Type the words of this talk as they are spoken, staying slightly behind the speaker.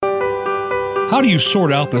How do you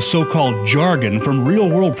sort out the so-called jargon from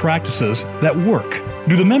real-world practices that work?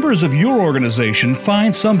 Do the members of your organization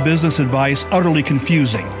find some business advice utterly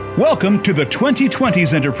confusing? Welcome to the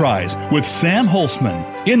 2020s Enterprise with Sam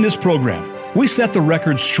Holzman. In this program, we set the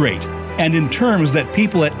record straight and in terms that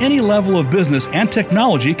people at any level of business and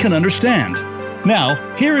technology can understand.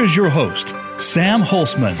 Now, here is your host, Sam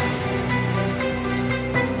Holzman.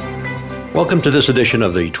 Welcome to this edition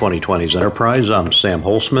of the 2020s Enterprise. I'm Sam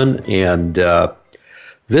Holzman, and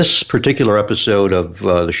this particular episode of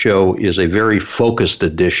the show is a very focused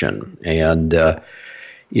edition, and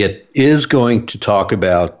it is going to talk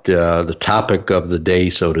about the topic of the day,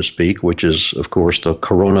 so to speak, which is, of course, the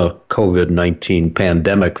COVID-19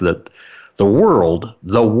 pandemic that the world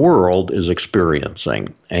is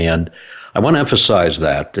experiencing. And I want to emphasize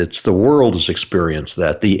that. It's the world has experienced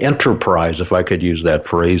that. The enterprise, if I could use that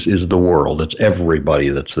phrase, is the world. It's everybody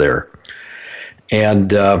that's there.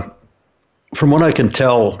 And from what I can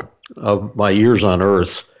tell of my years on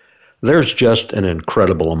Earth, there's just an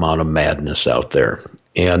incredible amount of madness out there.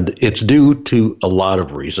 And it's due to a lot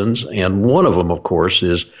of reasons. And one of them, of course,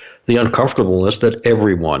 is the uncomfortableness that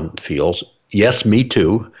everyone feels. Yes, me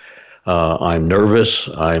too. I'm nervous.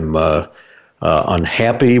 I'm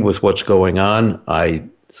unhappy with what's going on. I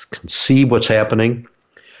can see what's happening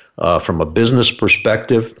from a business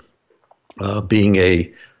perspective. Being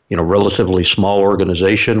a relatively small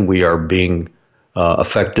organization, we are being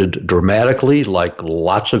affected dramatically, like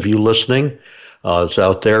lots of you listening. It's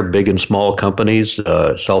out there, big and small companies,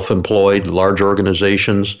 self-employed, large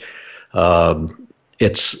organizations.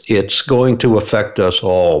 It's going to affect us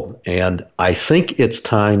all. And I think it's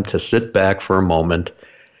time to sit back for a moment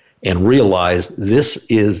and realize this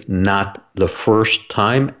is not the first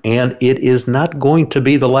time, and it is not going to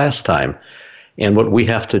be the last time. And what we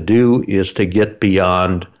have to do is to get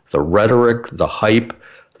beyond the rhetoric, the hype,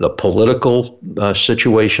 the political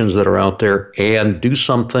situations that are out there, and do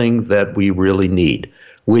something that we really need,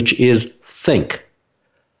 which is think.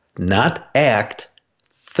 Not act,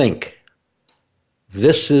 think.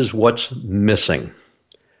 This is what's missing.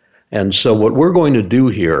 And so what we're going to do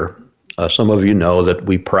here, some of you know that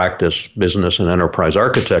we practice business and enterprise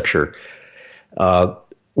architecture.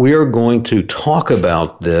 We are going to talk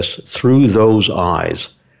about this through those eyes.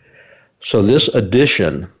 So this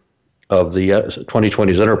edition of the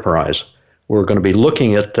 2020s Enterprise, we're going to be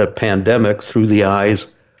looking at the pandemic through the eyes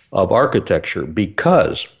of architecture,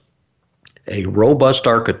 because a robust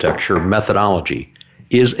architecture methodology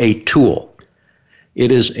is a tool.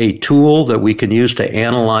 It is a tool that we can use to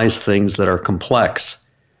analyze things that are complex.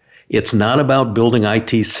 It's not about building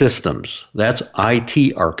IT systems. That's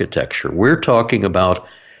IT architecture. We're talking about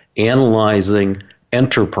analyzing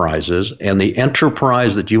enterprises, and the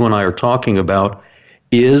enterprise that you and I are talking about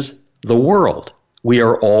is the world. We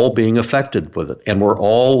are all being affected with it, and we're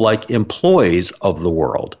all like employees of the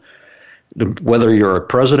world. Whether you're a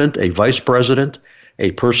president, a vice president,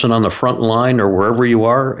 a person on the front line, or wherever you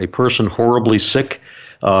are, a person horribly sick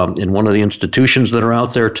in one of the institutions that are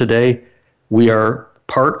out there today, we are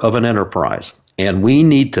part of an enterprise. And we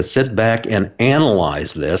need to sit back and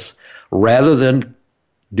analyze this rather than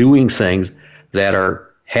doing things that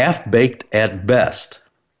are half-baked at best.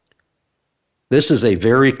 This is a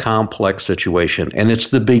very complex situation, and it's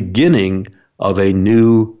the beginning of a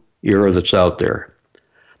new era that's out there.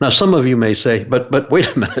 Now, some of you may say, but wait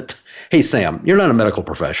a minute. Hey, Sam, you're not a medical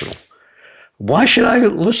professional. Why should I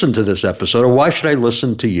listen to this episode, or why should I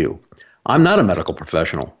listen to you? I'm not a medical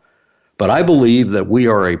professional, but I believe that we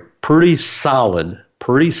are a pretty solid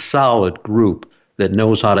group that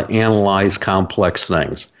knows how to analyze complex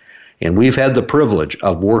things. And we've had the privilege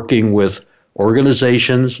of working with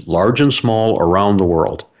organizations, large and small, around the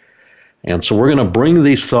world. And so we're going to bring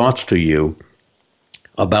these thoughts to you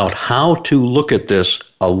about how to look at this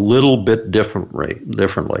a little bit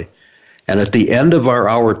differently. And at the end of our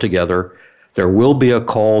hour together, there will be a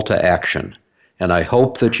call to action. And I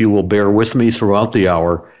hope that you will bear with me throughout the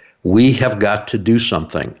hour. We have got to do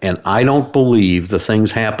something. And I don't believe the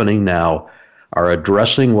things happening now are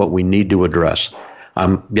addressing what we need to address.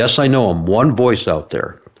 Yes, I know I'm one voice out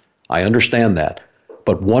there. I understand that.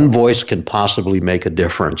 But one voice can possibly make a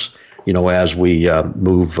difference, as we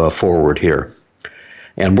move forward here.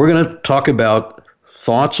 And we're going to talk about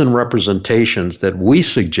thoughts and representations that we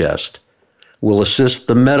suggest will assist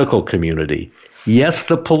the medical community. Yes,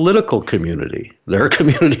 the political community. Their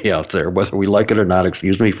community out there, whether we like it or not,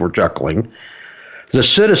 excuse me for chuckling. The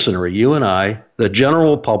citizenry, you and I, the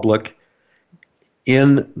general public,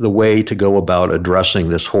 in the way to go about addressing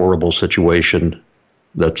this horrible situation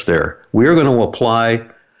that's there. We are going to apply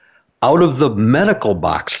out of the medical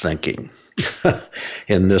box thinking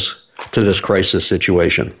in this to this crisis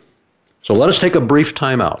situation. So let us take a brief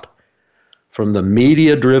time out from the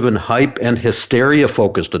media-driven hype and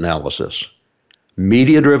hysteria-focused analysis.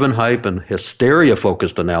 Media-driven hype and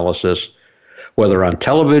hysteria-focused analysis, whether on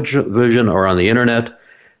television or on the internet,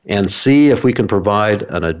 and see if we can provide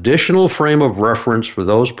an additional frame of reference for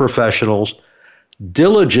those professionals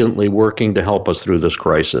diligently working to help us through this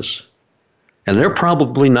crisis. And they're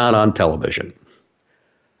probably not on television.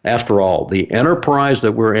 After all, the enterprise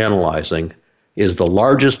that we're analyzing is the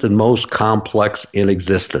largest and most complex in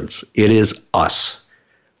existence. It is us.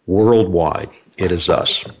 Worldwide, it is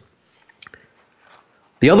us.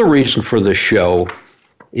 The other reason for this show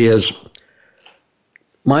is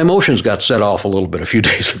my emotions got set off a little bit a few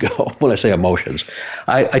days ago. When I say emotions,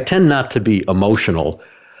 I tend not to be emotional,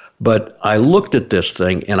 but I looked at this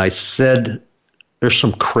thing and I said, there's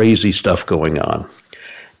some crazy stuff going on.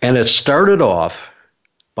 And it started off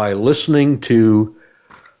by listening to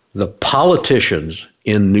the politicians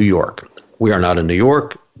in New York. We are not in New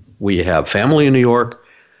York. We have family in New York.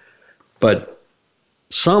 But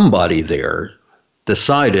somebody there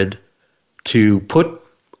decided to put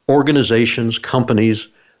organizations, companies,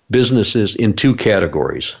 businesses in two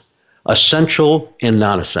categories, essential and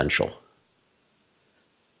non-essential.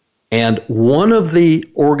 And one of the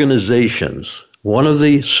organizations, one of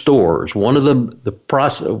the stores, one of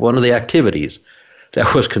the activities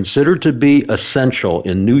that was considered to be essential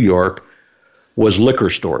in New York was liquor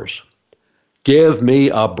stores. Give me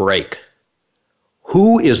a break.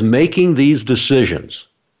 Who is making these decisions?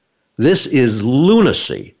 This is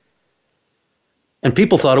lunacy. And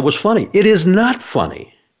people thought it was funny. It is not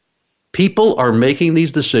funny. People are making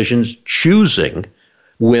these decisions, choosing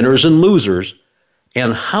winners and losers.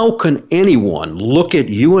 And how can anyone look at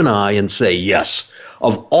you and I and say, yes,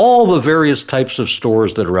 of all the various types of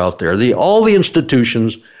stores that are out there, all the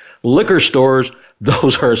institutions, liquor stores,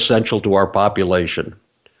 those are essential to our population.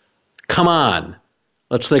 Come on.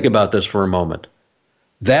 Let's think about this for a moment.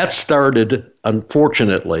 That started,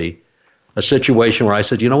 unfortunately, a situation where I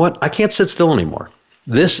said, you know what? I can't sit still anymore.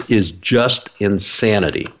 This is just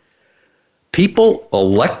insanity. People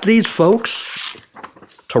elect these folks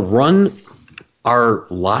to run our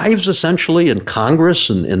lives, essentially, in Congress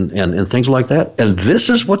and things like that. And this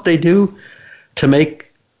is what they do to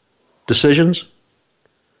make decisions?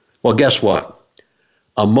 Well, guess what?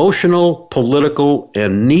 Emotional, political,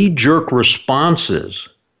 and knee-jerk responses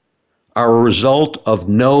are a result of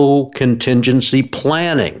no contingency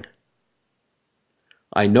planning.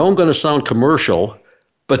 I know I'm going to sound commercial,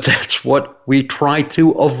 but that's what we try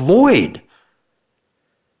to avoid,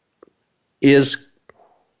 is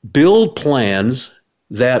build plans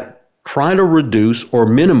that try to reduce or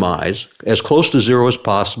minimize, as close to zero as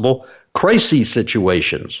possible, crisis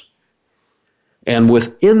situations. And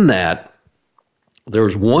within that,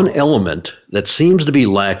 there's one element that seems to be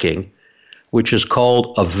lacking, which is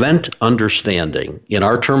called event understanding. In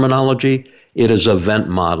our terminology, it is event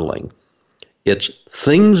modeling. It's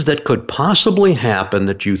things that could possibly happen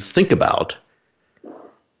that you think about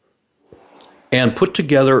and put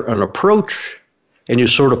together an approach, and you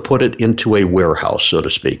sort of put it into a warehouse, so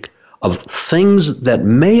to speak, of things that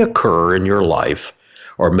may occur in your life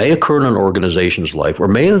or may occur in an organization's life or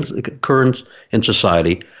may occur in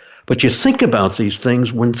society, but you think about these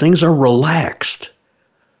things when things are relaxed.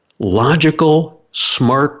 Logical,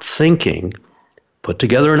 smart thinking, put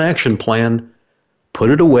together an action plan,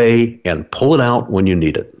 put it away, and pull it out when you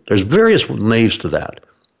need it. There's various names to that.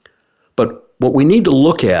 But what we need to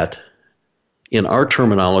look at, in our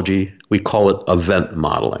terminology, we call it event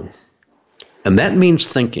modeling. And that means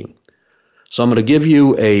thinking. So I'm going to give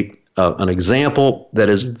you an example that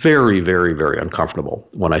is very, very, very uncomfortable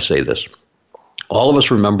when I say this. All of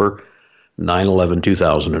us remember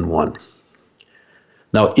 9/11/2001.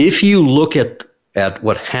 Now, if you look at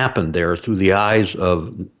what happened there through the eyes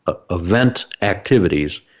of event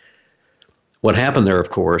activities, what happened there,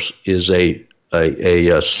 of course, is a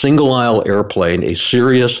single-aisle airplane, a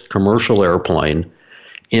serious commercial airplane,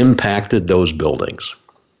 impacted those buildings.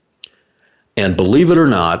 And believe it or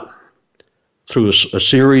not, through a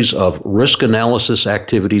series of risk analysis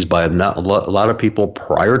activities by a lot of people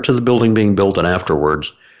prior to the building being built and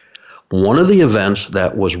afterwards, one of the events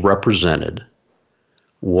that was represented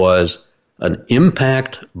was an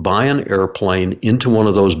impact by an airplane into one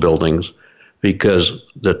of those buildings, because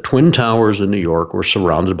the Twin Towers in New York were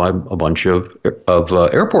surrounded by a bunch of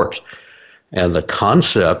airports. And the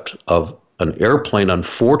concept of an airplane,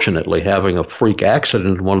 unfortunately, having a freak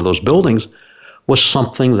accident in one of those buildings was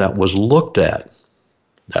something that was looked at.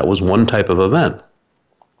 That was one type of event.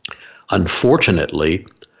 Unfortunately,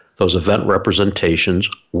 those event representations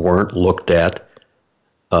weren't looked at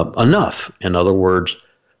enough. In other words,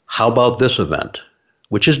 how about this event,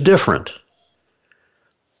 which is different?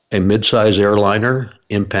 A mid-size airliner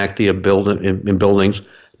impacting in buildings,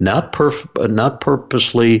 not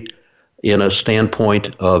purposely in a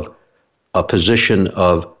standpoint of a position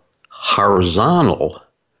of horizontal,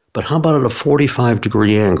 but how about at a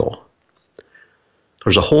 45-degree angle?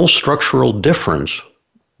 There's a whole structural difference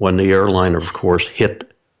when the airliner, of course,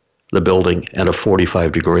 hit the building at a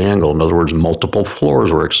 45-degree angle. In other words, multiple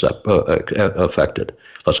floors were affected.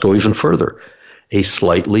 Let's go even further. A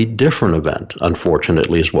slightly different event,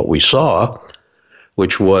 unfortunately, is what we saw,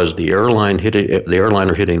 which was the airliner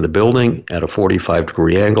hitting the building at a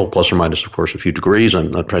 45-degree angle, plus or minus, of course, a few degrees.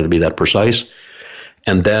 I'm not trying to be that precise.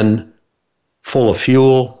 And then full of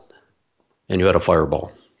fuel, and you had a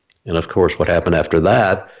fireball. And of course, what happened after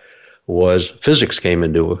that was physics came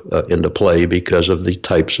into play because of the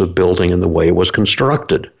types of building and the way it was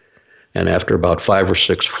constructed. And after about 5 or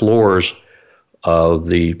 6 floors of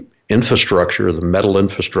the infrastructure, the metal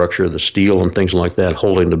infrastructure, the steel and things like that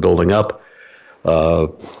holding the building up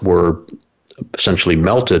were essentially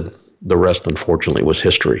melted. The rest, unfortunately, was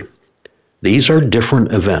history. These are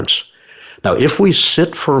different events. Now, if we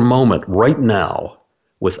sit for a moment right now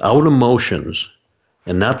without emotions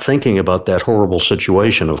and not thinking about that horrible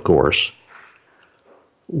situation, of course,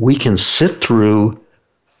 we can sit through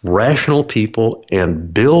rational people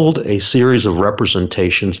and build a series of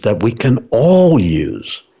representations that we can all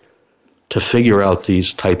use to figure out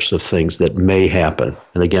these types of things that may happen.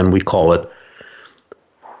 And again, we call it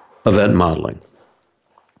event modeling.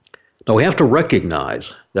 Now, we have to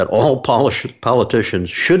recognize that all politicians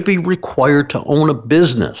should be required to own a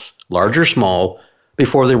business, large or small,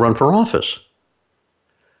 before they run for office.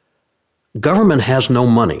 Government has no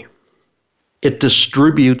money. It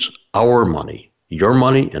distributes our money, your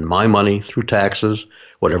money and my money through taxes,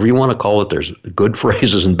 whatever you want to call it. There's good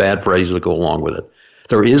phrases and bad phrases that go along with it.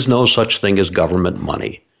 There is no such thing as government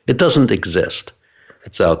money. It doesn't exist.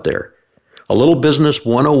 It's out there. A little business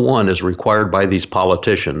 101 is required by these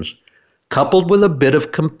politicians, coupled with a bit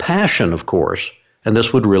of compassion, of course, and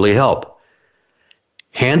this would really help.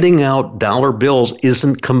 Handing out dollar bills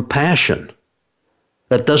isn't compassion.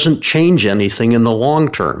 That doesn't change anything in the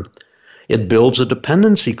long term. It builds a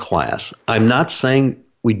dependency class. I'm not saying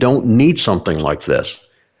we don't need something like this.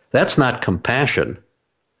 That's not compassion.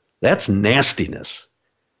 That's nastiness.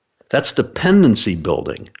 That's dependency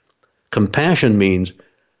building. Compassion means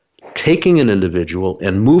taking an individual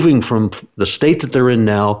and moving from the state that they're in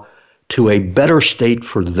now to a better state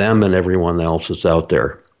for them and everyone else that's out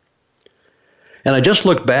there. And I just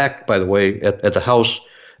looked back, by the way, at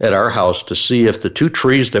our house to see if the 2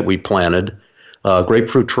 trees that we planted, a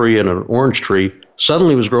grapefruit tree and an orange tree,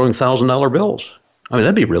 suddenly was growing $1,000 bills. I mean,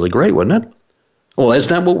 that'd be really great, wouldn't it? Well, isn't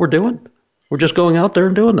that what we're doing? We're just going out there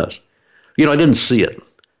and doing this. You know, I didn't see it.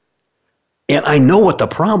 And I know what the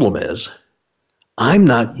problem is. I'm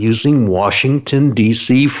not using Washington,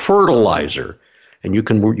 D.C. fertilizer. And you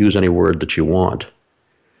can use any word that you want.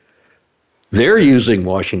 They're using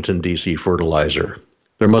Washington, D.C. fertilizer.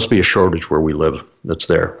 There must be a shortage where we live that's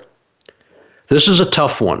there. This is a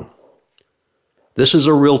tough one. This is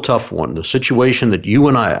a real tough one. The situation that you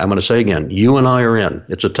and I'm going to say again, you and I are in,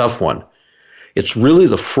 it's a tough one. It's really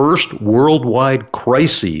the first worldwide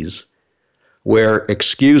crises where,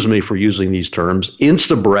 excuse me for using these terms,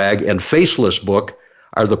 Instabrag and Faceless Book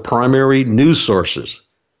are the primary news sources.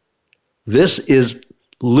 This is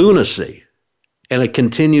lunacy, and it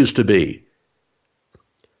continues to be.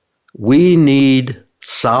 We need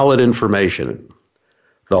solid information.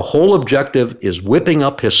 The whole objective is whipping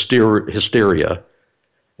up hysteria,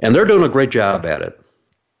 and they're doing a great job at it.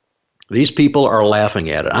 These people are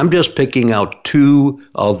laughing at it. I'm just picking out 2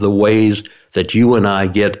 of the ways that you and I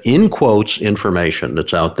get, in quotes, information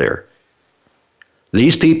that's out there.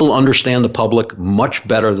 These people understand the public much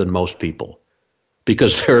better than most people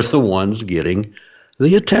because they're the ones getting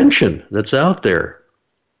the attention that's out there.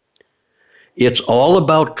 It's all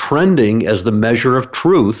about trending as the measure of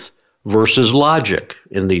truth versus logic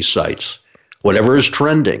in these sites. Whatever is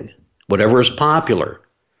trending, whatever is popular.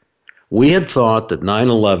 We had thought that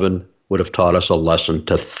 9/11 would have taught us a lesson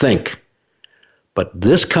to think. But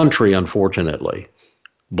this country, unfortunately,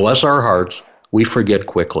 bless our hearts, we forget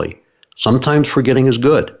quickly. Sometimes forgetting is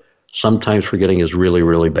good. Sometimes forgetting is really,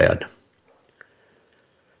 really bad.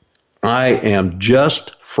 I am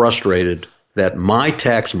just frustrated that my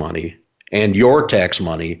tax money and your tax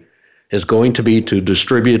money is going to be to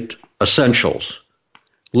distribute essentials,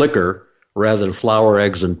 liquor, rather than flour,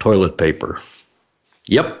 eggs, and toilet paper.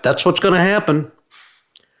 Yep, that's what's going to happen.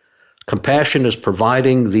 Compassion is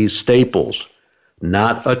providing these staples,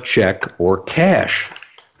 not a check or cash.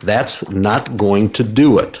 That's not going to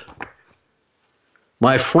do it.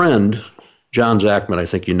 My friend, John Zachman, I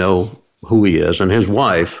think you know who he is, and his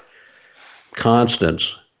wife,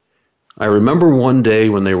 Constance, I remember one day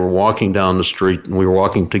when they were walking down the street, and we were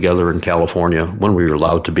walking together in California when we were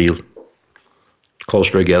allowed to be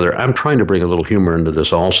closer together. I'm trying to bring a little humor into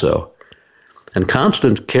this also. And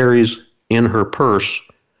Constance carries in her purse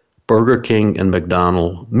Burger King and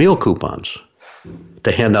McDonald's meal coupons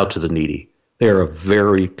to hand out to the needy. They are a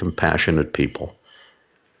very compassionate people.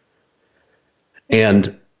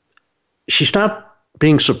 And she stopped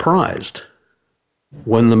being surprised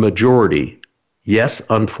when the majority, yes,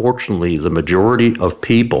 unfortunately, the majority of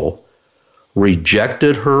people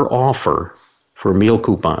rejected her offer for meal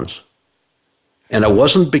coupons. And it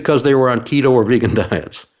wasn't because they were on keto or vegan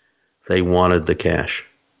diets. They wanted the cash.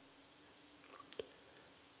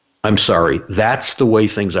 I'm sorry, that's the way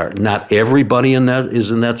things are. Not everybody in that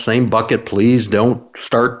is in that same bucket. Please don't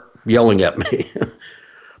start yelling at me.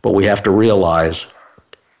 But we have to realize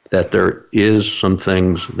that there is some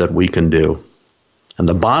things that we can do. And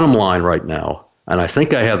the bottom line right now, and I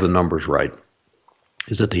think I have the numbers right,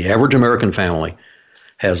 is that the average American family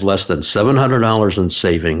has less than $700 in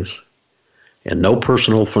savings and no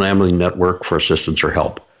personal family network for assistance or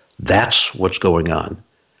help. That's what's going on.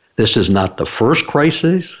 This is not the first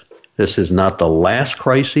crisis. This is not the last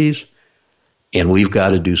crisis. And we've got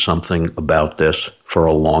to do something about this for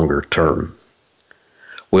a longer term.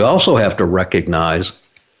 We also have to recognize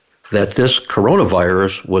that this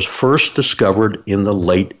coronavirus was first discovered in the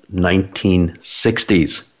late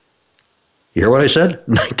 1960s. You hear what I said?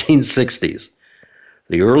 1960s.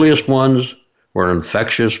 The earliest ones were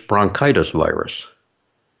infectious bronchitis virus.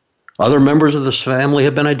 Other members of this family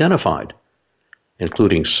have been identified,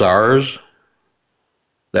 including SARS,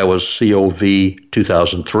 that was CoV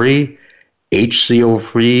 2003,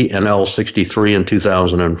 HCoV NL63 in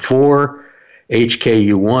 2004,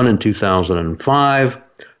 HKU1 in 2005,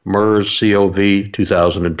 MERS CoV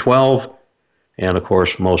 2012, and of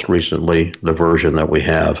course, most recently, the version that we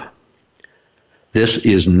have. This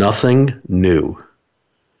is nothing new,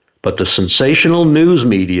 but the sensational news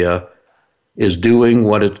media is doing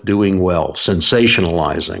what it's doing well,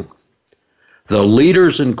 sensationalizing. The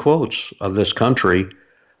leaders, in quotes, of this country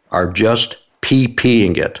are just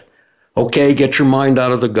PPing it. Okay, get your mind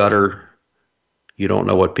out of the gutter. You don't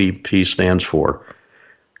know what PP stands for.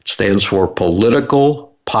 It stands for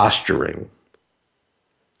political posturing.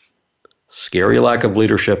 Scary lack of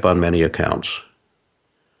leadership on many accounts.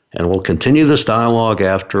 And we'll continue this dialogue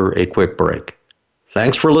after a quick break.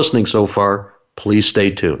 Thanks for listening so far. Please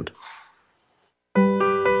stay tuned.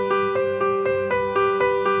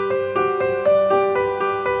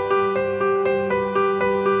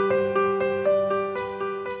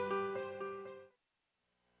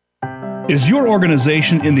 Is your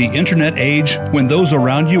organization in the internet age when those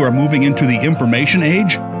around you are moving into the information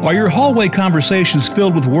age? Are your hallway conversations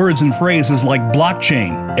filled with words and phrases like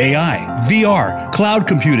blockchain, AI, VR, cloud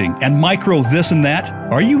computing, and micro this and that?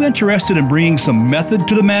 Are you interested in bringing some method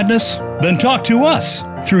to the madness? Then talk to us.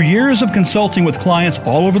 Through years of consulting with clients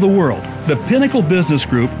all over the world, the Pinnacle Business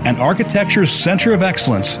Group and Architecture's Center of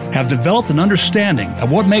Excellence have developed an understanding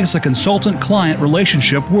of what makes a consultant-client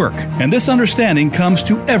relationship work. And this understanding comes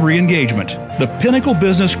to every engagement. The Pinnacle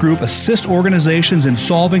Business Group assists organizations in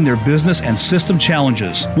solving their business and system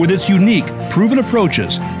challenges with its unique, proven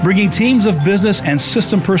approaches, bringing teams of business and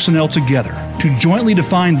system personnel together to jointly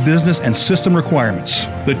define business and system requirements.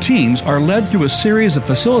 The teams are led through a series of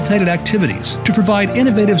facilitated activities to provide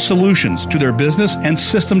innovative solutions to their business and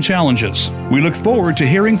system challenges. We look forward to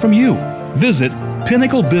hearing from you. Visit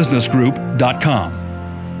pinnaclebusinessgroup.com.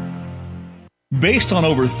 Based on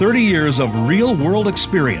over 30 years of real-world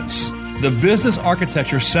experience, the Business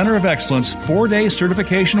Architecture Center of Excellence 4-day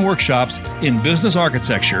certification workshops in business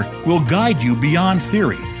architecture will guide you beyond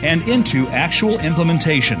theory and into actual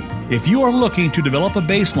implementation. If you are looking to develop a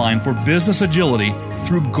baseline for business agility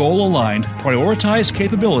through goal-aligned, prioritized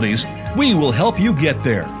capabilities, we will help you get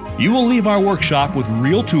there. You will leave our workshop with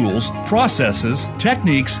real tools, processes,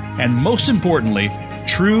 techniques, and most importantly,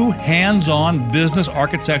 true hands-on business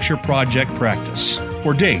architecture project practice.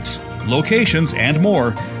 For dates, locations, and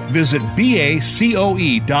more, visit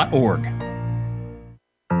bacoe.org.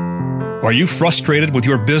 Are you frustrated with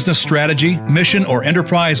your business strategy, mission, or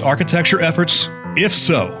enterprise architecture efforts? If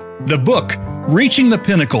so, the book, Reaching the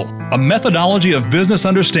Pinnacle, A Methodology of Business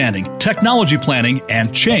Understanding, Technology Planning,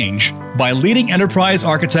 and Change, by leading enterprise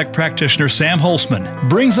architect practitioner Sam Holzman,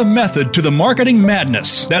 brings a method to the marketing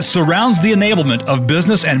madness that surrounds the enablement of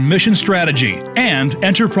business and mission strategy and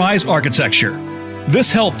enterprise architecture. This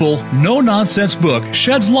helpful, no-nonsense book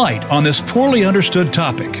sheds light on this poorly understood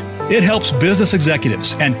topic. It helps business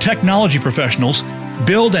executives and technology professionals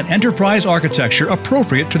build an enterprise architecture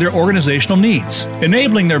appropriate to their organizational needs,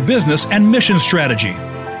 enabling their business and mission strategy.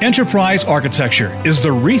 Enterprise architecture is the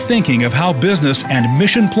rethinking of how business and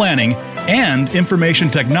mission planning and information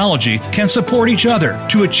technology can support each other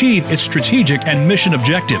to achieve its strategic and mission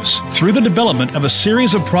objectives through the development of a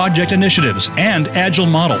series of project initiatives and agile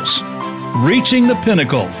models. Reaching the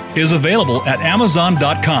Pinnacle is available at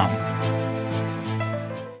Amazon.com.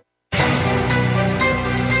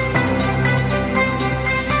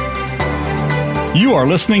 You are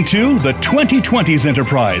listening to The 2020s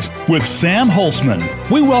Enterprise with Sam Holzman.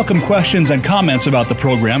 We welcome questions and comments about the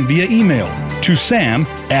program via email to sam@eacoe.org.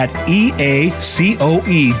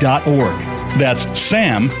 That's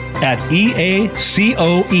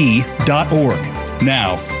sam@eacoe.org.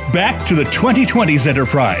 Now, back to The 2020s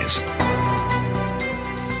Enterprise.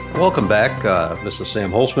 Welcome back. This is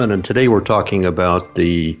Sam Holzman, and today we're talking about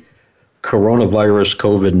the coronavirus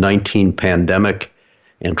COVID-19 pandemic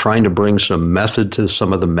and trying to bring some method to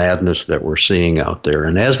some of the madness that we're seeing out there.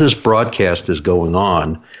 And as this broadcast is going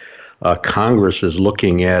on, Congress is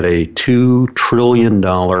looking at a $2 trillion,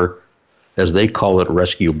 as they call it,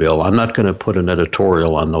 rescue bill. I'm not going to put an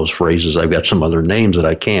editorial on those phrases. I've got some other names that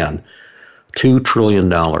I can. $2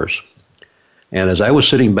 trillion. And as I was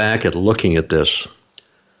sitting back and looking at this,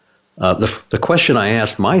 the question I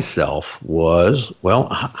asked myself was, well,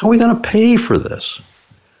 how are we going to pay for this?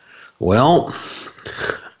 Well,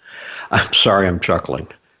 I'm sorry I'm chuckling.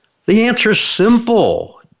 The answer is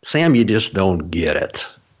simple. Sam, you just don't get it.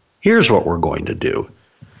 Here's what we're going to do.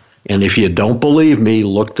 And if you don't believe me,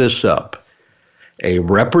 look this up. A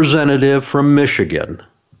representative from Michigan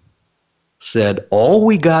said all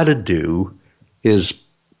we got to do is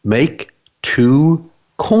make 2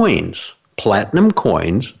 coins, platinum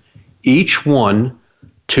coins, each one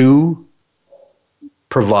to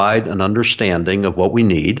provide an understanding of what we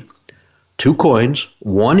need. 2 coins,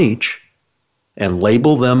 1 each, and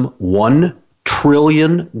label them $1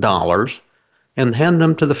 trillion and hand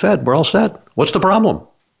them to the Fed. We're all set. What's the problem?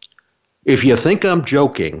 If you think I'm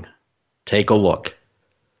joking, take a look.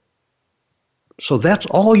 So that's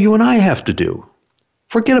all you and I have to do.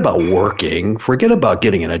 Forget about working. Forget about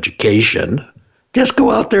getting an education. Just go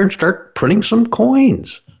out there and start printing some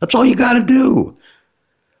coins. That's all you got to do.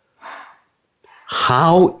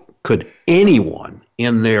 How could anyone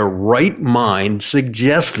in their right mind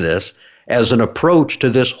suggest this as an approach to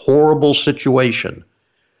this horrible situation?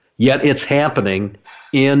 Yet it's happening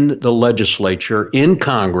in the legislature, in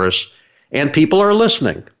Congress, and people are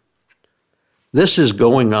listening. This is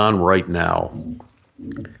going on right now.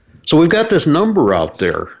 So we've got this number out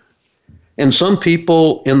there. And some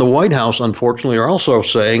people in the White House, unfortunately, are also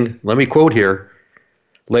saying, let me quote here,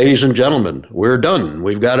 ladies and gentlemen, we're done.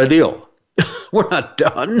 We've got a deal. We're not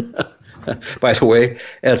done. By the way,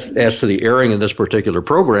 as to the airing of this particular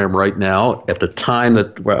program right now, at the time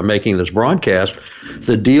that we're making this broadcast,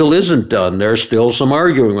 the deal isn't done. There's still some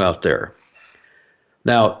arguing out there.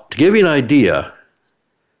 Now, to give you an idea,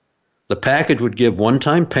 the package would give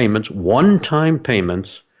one-time payments of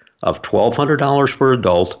 $1,200 per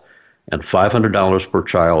adult and $500 per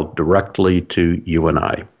child directly to you and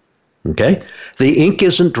I. Okay? The ink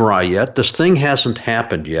isn't dry yet. This thing hasn't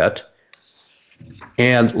happened yet.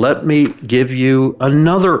 And let me give you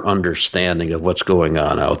another understanding of what's going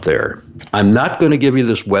on out there. I'm not going to give you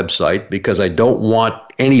this website because I don't want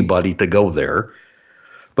anybody to go there.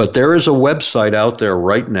 But there is a website out there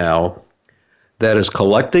right now that is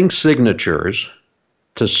collecting signatures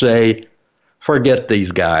to say, forget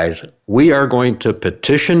these guys. We are going to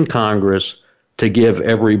petition Congress to give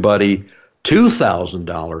everybody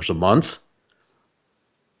 $2,000 a month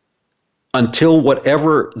until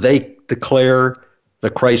whatever they declare the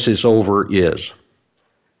crisis over is.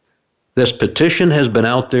 This petition has been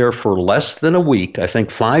out there for less than a week, I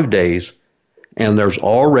think 5 days, and there's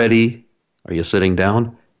already, are you sitting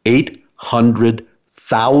down,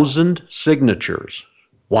 800,000 signatures.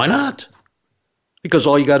 Why not? Because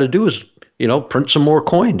all you got to do is, print some more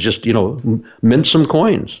coins, just, mint some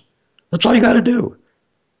coins. That's all you got to do.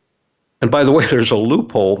 And by the way, there's a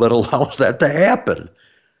loophole that allows that to happen.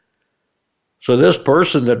 So this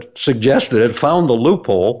person that suggested it found the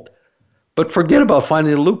loophole, but forget about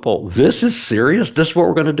finding the loophole. This is serious? This is what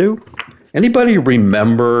we're going to do? Anybody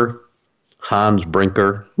remember Hans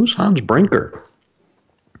Brinker? Who's Hans Brinker?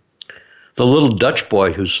 The little Dutch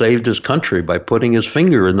boy who saved his country by putting his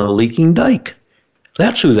finger in the leaking dike.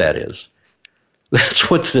 That's who that is.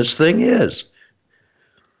 That's what this thing is.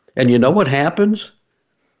 And you know what happens?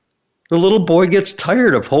 the little boy gets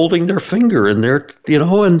tired of holding their finger in there,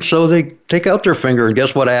 and so they take out their finger, and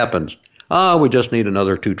guess what happens? We just need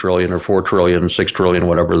another 2 trillion or 4 trillion, 6 trillion,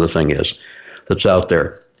 whatever the thing is that's out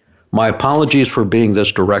there. My apologies for being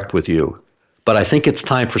this direct with you, but I think it's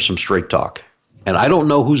time for some straight talk. And I don't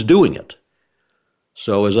know who's doing it.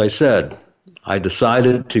 So as I said, I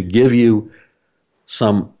decided to give you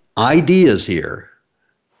some ideas here.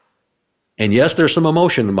 And yes, there's some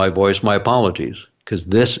emotion in my voice, my apologies, because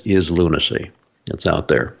this is lunacy. It's out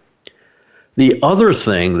there. The other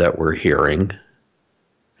thing that we're hearing,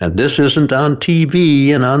 and this isn't on TV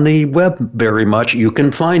and on the web very much, you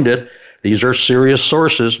can find it. These are serious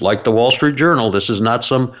sources like the Wall Street Journal. This is not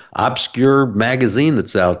some obscure magazine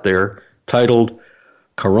that's out there titled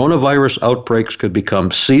Coronavirus Outbreaks Could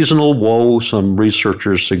Become Seasonal Woe, some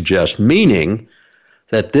researchers suggest, meaning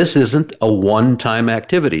that this isn't a one-time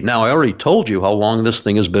activity. Now, I already told you how long this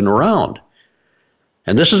thing has been around.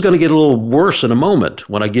 And this is going to get a little worse in a moment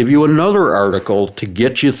when I give you another article to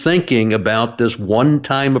get you thinking about this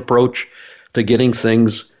one-time approach to getting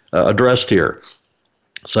things addressed here.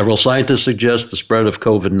 Several scientists suggest the spread of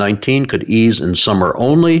COVID-19 could ease in summer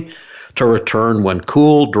only, to return when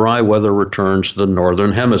cool, dry weather returns to the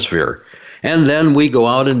northern hemisphere. And then we go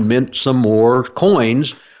out and mint some more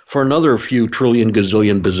coins for another few trillion,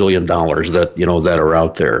 gazillion, bazillion dollars that are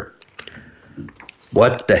out there.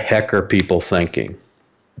 What the heck are people thinking?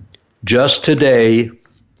 Just today,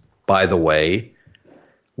 by the way,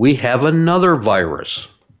 we have another virus.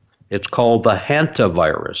 It's called the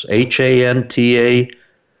hantavirus,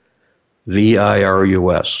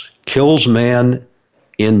 Hantavirus. Kills man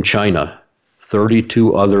in China.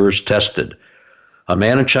 32 others tested. A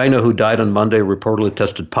man in China who died on Monday reportedly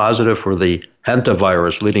tested positive for the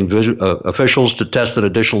hantavirus, leading officials to test an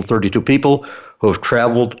additional 32 people who have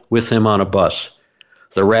traveled with him on a bus.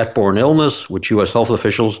 The rat-borne illness, which U.S. health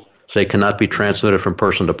officials say cannot be transmitted from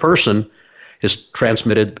person to person, is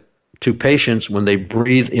transmitted to patients when they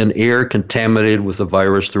breathe in air contaminated with the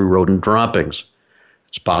virus through rodent droppings.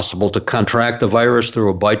 It's possible to contract the virus through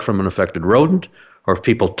a bite from an affected rodent, or if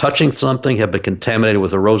people touching something have been contaminated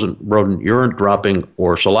with a rodent urine dropping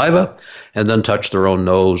or saliva, and then touch their own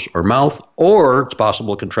nose or mouth, or it's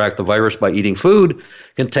possible to contract the virus by eating food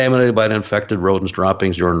contaminated by an infected rodent's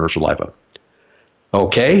droppings, urine, or saliva.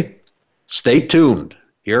 Okay, stay tuned.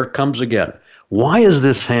 Here it comes again. Why is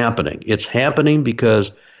this happening? It's happening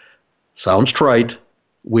because, sounds trite,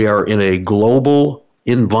 we are in a global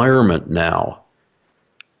environment now.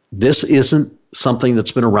 This isn't something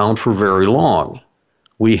that's been around for very long.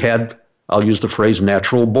 We had, I'll use the phrase,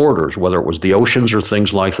 natural borders, whether it was the oceans or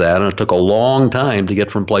things like that, and it took a long time to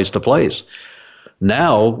get from place to place.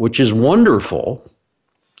 Now, which is wonderful,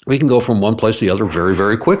 we can go from one place to the other very,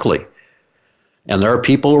 very quickly. And there are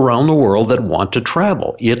people around the world that want to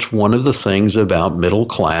travel. It's one of the things about middle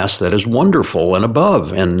class that is wonderful and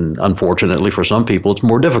above. And unfortunately, for some people, it's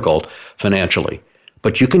more difficult financially.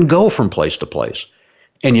 But you can go from place to place.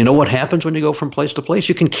 And you know what happens when you go from place to place?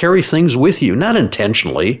 You can carry things with you, not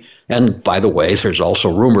intentionally. And by the way, there's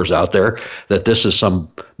also rumors out there that this is some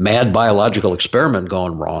mad biological experiment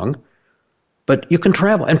gone wrong. But you can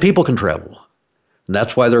travel, and people can travel. And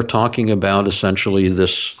that's why they're talking about essentially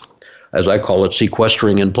this, as I call it,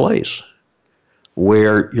 sequestering in place,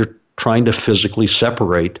 where you're trying to physically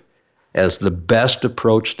separate as the best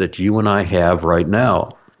approach that you and I have right now,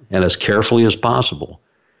 and as carefully as possible.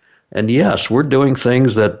 And yes, we're doing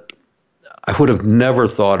things that I would have never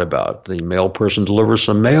thought about. The mail person delivers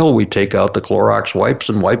some mail, we take out the Clorox wipes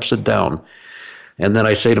and wipes it down. And then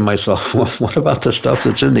I say to myself, well, what about the stuff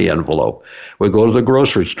that's in the envelope? We go to the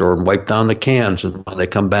grocery store and wipe down the cans, and when they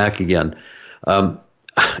come back again,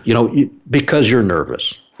 because you're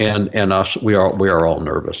nervous, and us, we are all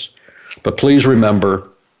nervous. But please remember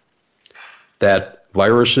that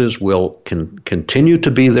viruses will continue to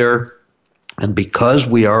be there. And because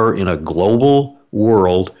we are in a global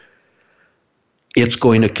world, things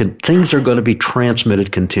are going to be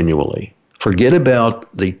transmitted continually. Forget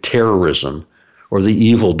about the terrorism or the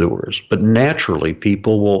evildoers, but naturally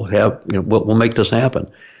people will make this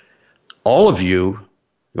happen. All of you,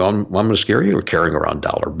 I'm going to scare you, you're carrying around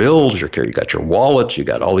dollar bills, you got your wallets, you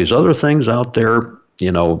got all these other things out there.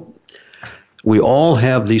 We all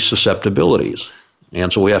have these susceptibilities.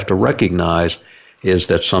 And so we have to recognize is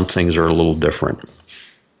that some things are a little different.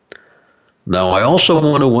 Now, I also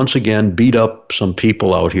want to once again beat up some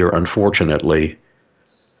people out here, unfortunately,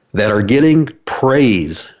 that are getting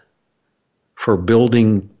praise for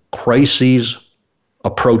building crises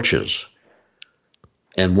approaches.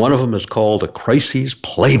 And one of them is called a crises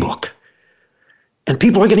playbook. And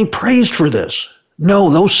people are getting praised for this.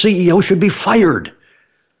 No, those CEOs should be fired.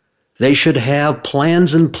 They should have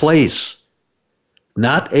plans in place,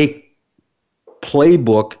 not a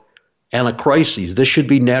playbook and a crisis. This should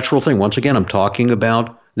be a natural thing. Once again, I'm talking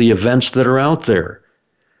about the events that are out there.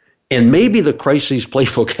 And maybe the crisis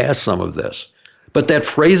playbook has some of this, but that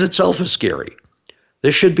phrase itself is scary.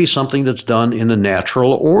 This should be something that's done in the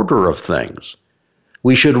natural order of things.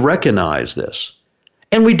 We should recognize this.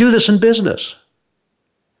 And we do this in business.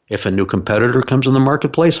 If a new competitor comes in the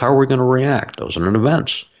marketplace, how are we going to react? Those are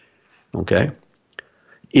events. Okay?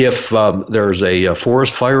 If there's a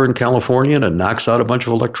forest fire in California and it knocks out a bunch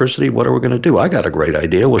of electricity, what are we going to do? I got a great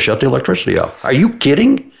idea. We'll shut the electricity off. Are you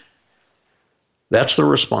kidding? That's the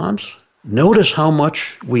response? Notice how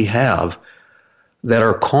much we have that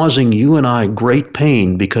are causing you and I great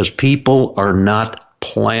pain because people are not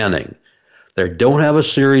planning. They don't have a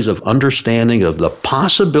series of understanding of the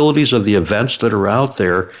possibilities of the events that are out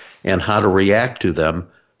there and how to react to them,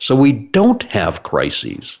 so we don't have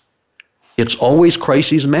crises. It's always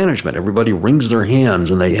crises management. Everybody wrings their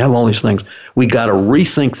hands and they have all these things. We got to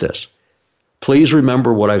rethink this. Please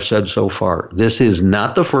remember what I've said so far. This is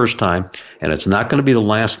not the first time, and it's not going to be the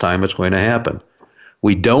last time it's going to happen.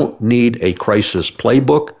 We don't need a crisis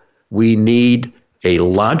playbook. We need a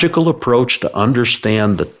logical approach to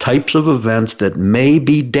understand the types of events that may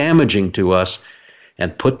be damaging to us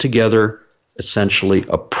and put together essentially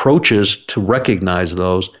approaches to recognize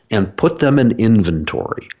those and put them in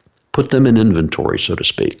inventory. Put them in inventory, so to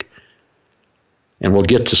speak. And we'll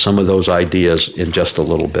get to some of those ideas in just a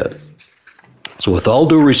little bit. So with all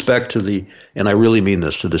due respect to the, and I really mean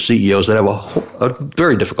this, to the CEOs that have a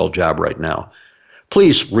very difficult job right now,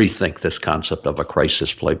 please rethink this concept of a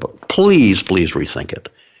crisis playbook. Please, please rethink it.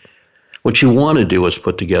 What you want to do is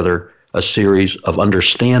put together a series of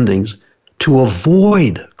understandings to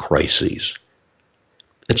avoid crises.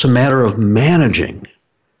 It's a matter of managing.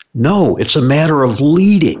 No, it's a matter of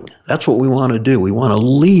leading. That's what we want to do. We want to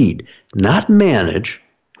lead, not manage,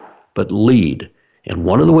 but lead. And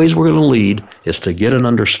one of the ways we're going to lead is to get an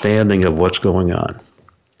understanding of what's going on.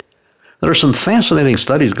 There are some fascinating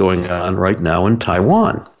studies going on right now in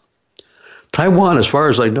Taiwan. Taiwan, as far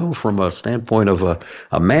as I know from a standpoint of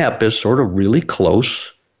a map, is sort of really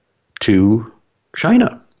close to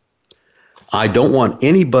China. I don't want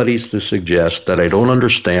anybody to suggest that I don't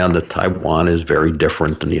understand that Taiwan is very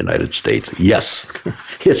different than the United States. Yes,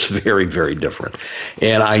 it's very, very different.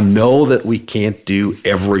 And I know that we can't do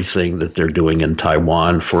everything that they're doing in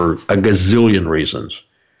Taiwan for a gazillion reasons.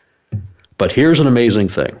 But here's an amazing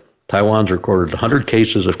thing. Taiwan's recorded 100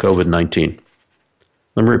 cases of COVID-19.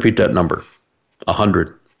 Let me repeat that number.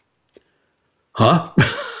 100. Huh?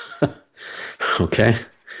 Okay.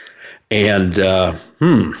 And,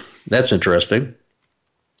 that's interesting.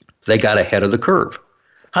 They got ahead of the curve.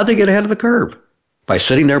 How'd they get ahead of the curve? By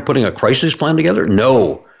sitting there putting a crisis plan together?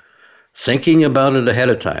 No. Thinking about it ahead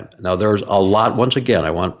of time. Now, there's a lot, once again,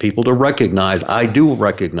 I want people to recognize, I do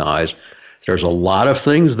recognize, there's a lot of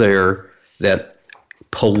things there that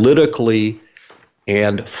politically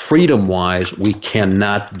and freedom-wise we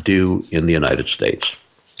cannot do in the United States.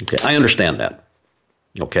 Okay, I understand that.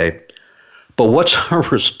 Okay, but what's our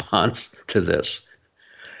response to this?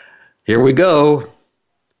 Here we go.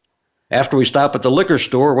 After we stop at the liquor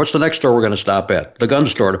store, what's the next store we're going to stop at? The gun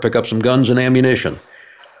store to pick up some guns and ammunition.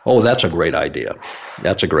 Oh, that's a great idea.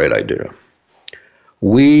 That's a great idea.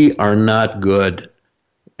 We are not good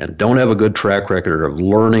and don't have a good track record of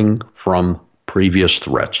learning from previous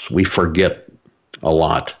threats. We forget a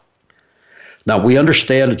lot. Now, we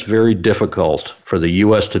understand it's very difficult for the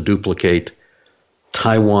U.S. to duplicate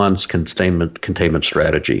Taiwan's containment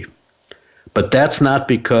strategy. But that's not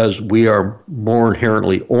because we are more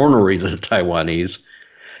inherently ornery than the Taiwanese.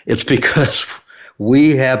 It's because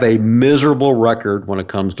we have a miserable record when it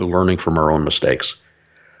comes to learning from our own mistakes.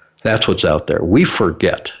 That's what's out there. We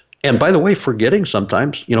forget. And by the way, forgetting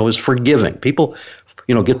sometimes, is forgiving. People,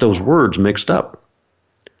 get those words mixed up.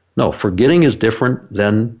 No, forgetting is different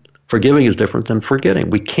than forgiving is different than forgetting.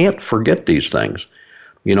 We can't forget these things,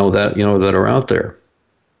 that are out there.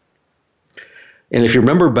 And if you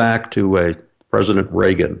remember back to President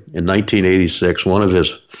Reagan in 1986, one of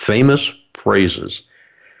his famous phrases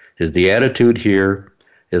is, "The attitude here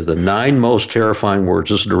is the 9 most terrifying words,"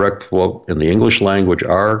 this is a direct quote, in the English language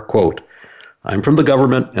are, quote, "I'm from the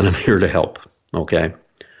government and I'm here to help." Okay?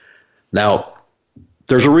 Now,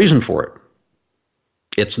 there's a reason for it.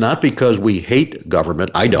 It's not because we hate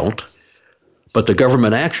government, I don't, but the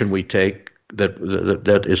government action we take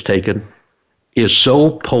that is taken is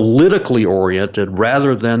so politically oriented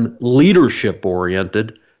rather than leadership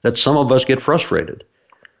oriented that some of us get frustrated.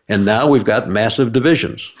 And now we've got massive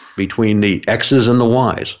divisions between the X's and the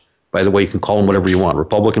Y's. By the way, you can call them whatever you want,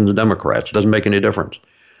 Republicans and Democrats. It doesn't make any difference.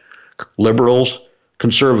 Liberals,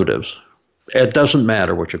 conservatives. It doesn't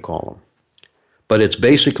matter what you call them. But it's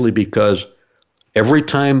basically because every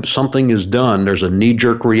time something is done, there's a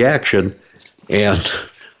knee-jerk reaction, and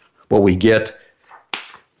what we get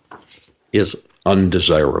is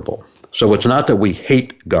undesirable. So it's not that we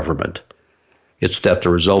hate government. It's that the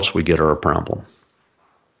results we get are a problem.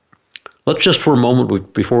 Let's just for a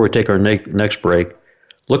moment, before we take our next break,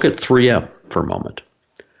 look at 3M for a moment.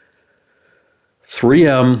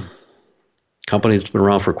 3M, company that's been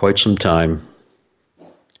around for quite some time,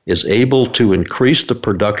 is able to increase the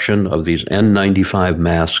production of these N95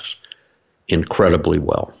 masks incredibly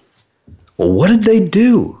well. Well, what did they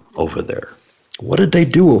do over there?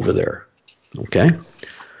 Okay.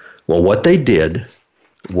 Well, what they did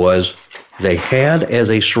was they had as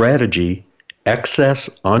a strategy excess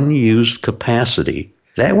unused capacity.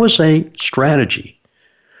 That was a strategy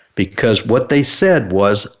because what they said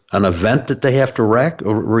was an event that they have to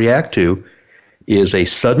react to is a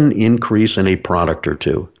sudden increase in a product or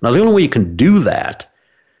two. Now, the only way you can do that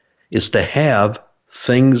is to have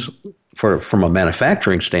things from a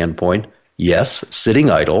manufacturing standpoint, yes, sitting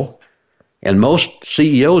idle. And most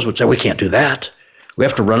CEOs would say, we can't do that. We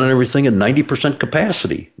have to run everything at 90%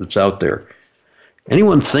 capacity that's out there.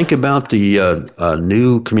 Anyone think about the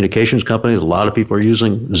new communications company that a lot of people are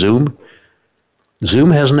using, Zoom?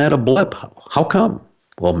 Zoom hasn't had a blip. How come?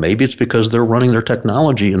 Well, maybe it's because they're running their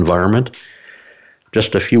technology environment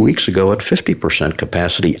just a few weeks ago at 50%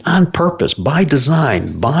 capacity on purpose, by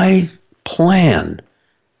design, by plan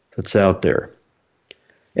that's out there.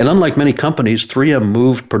 And unlike many companies, 3M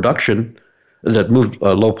moved production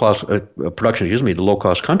low-cost production, to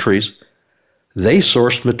low-cost countries. They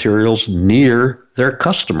sourced materials near their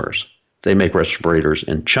customers. They make respirators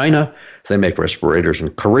in China. They make respirators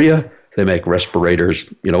in Korea. They make respirators,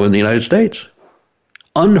 in the United States.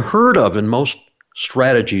 Unheard of in most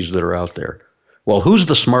strategies that are out there. Well, who's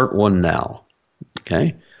the smart one now?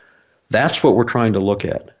 Okay, that's what we're trying to look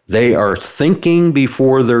at. They are thinking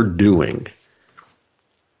before they're doing.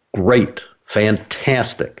 Great,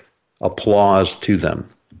 fantastic. Applause to them.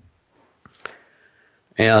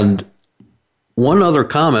 And one other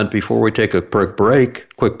comment before we take a quick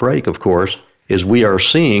break, of course, is we are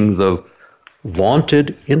seeing the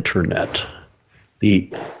vaunted internet,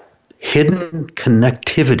 the hidden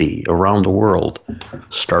connectivity around the world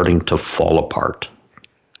starting to fall apart.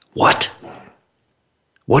 What?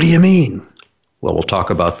 What do you mean? Well, we'll talk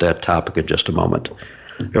about that topic in just a moment.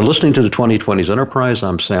 You're listening to the 2020s Enterprise.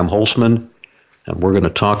 I'm Sam Holtzman. And we're going to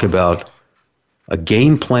talk about a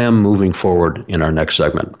game plan moving forward in our next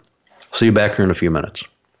segment. See you back here in a few minutes.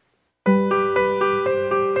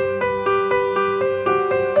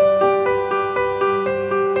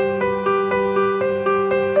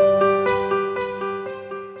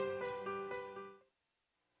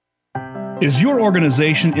 Is your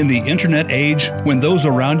organization in the internet age when those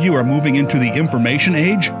around you are moving into the information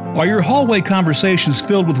age? Are your hallway conversations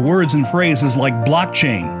filled with words and phrases like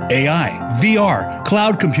blockchain, AI, VR,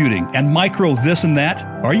 cloud computing, and micro this and that?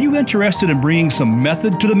 Are you interested in bringing some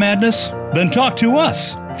method to the madness? Then talk to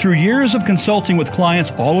us. Through years of consulting with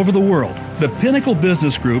clients all over the world, the Pinnacle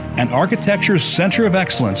Business Group and Architecture's Center of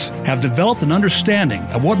Excellence have developed an understanding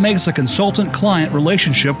of what makes a consultant-client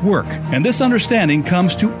relationship work. And this understanding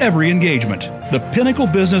comes to every engagement. The Pinnacle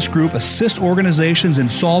Business Group assists organizations in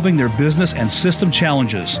solving their business and system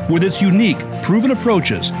challenges with its unique, proven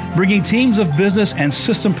approaches, bringing teams of business and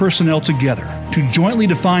system personnel together to jointly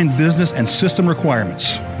define business and system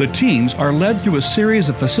requirements. The teams are led through a series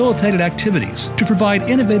of facilitated activities to provide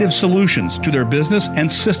innovative solutions to their business and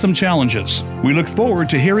system challenges. We look forward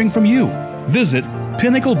to hearing from you. Visit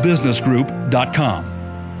pinnaclebusinessgroup.com.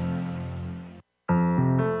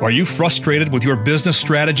 Are you frustrated with your business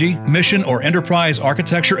strategy, mission, or enterprise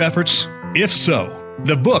architecture efforts? If so,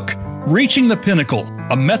 the book, Reaching the Pinnacle,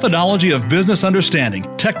 A Methodology of Business Understanding,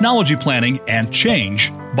 Technology Planning, and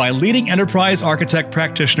Change, by leading enterprise architect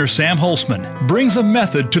practitioner Sam Holtzman, brings a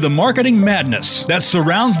method to the marketing madness that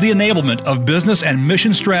surrounds the enablement of business and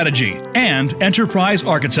mission strategy and enterprise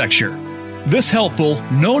architecture. This helpful,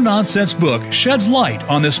 no-nonsense book sheds light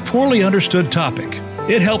on this poorly understood topic.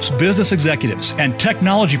 It helps business executives and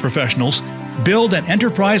technology professionals build an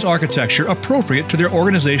enterprise architecture appropriate to their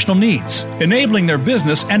organizational needs, enabling their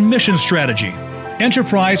business and mission strategy.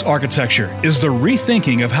 Enterprise architecture is the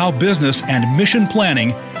rethinking of how business and mission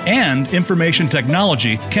planning and information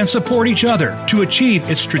technology can support each other to achieve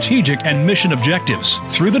its strategic and mission objectives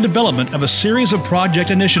through the development of a series of project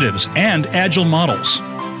initiatives and agile models.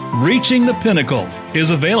 Reaching the Pinnacle is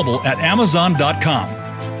available at Amazon.com.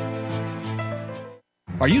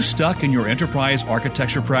 Are you stuck in your enterprise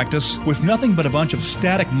architecture practice with nothing but a bunch of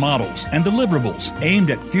static models and deliverables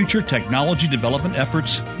aimed at future technology development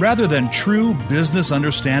efforts rather than true business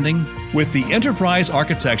understanding? With the Enterprise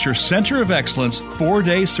Architecture Center of Excellence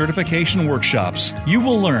 4-day certification workshops, you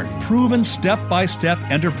will learn proven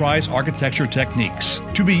step-by-step enterprise architecture techniques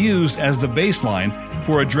to be used as the baseline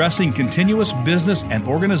for addressing continuous business and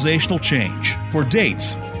organizational change. For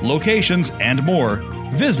dates, locations, and more,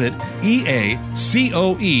 visit eacoe.org.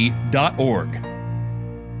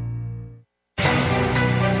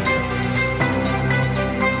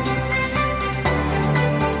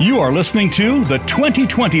 You are listening to the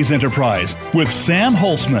 2020s Enterprise with Sam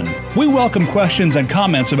Holzman. We welcome questions and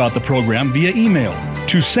comments about the program via email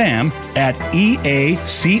to sam@eacoe.org.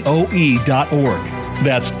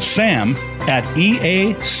 That's sam@eacoe.org.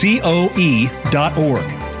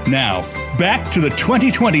 Now, back to the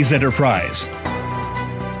 2020s Enterprise.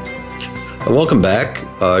 Welcome back.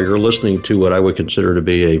 You're listening to what I would consider to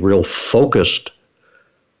be a real focused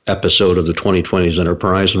episode of the 2020s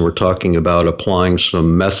Enterprise, and we're talking about applying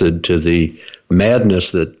some method to the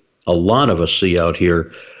madness that a lot of us see out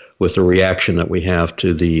here with the reaction that we have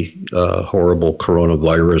to the horrible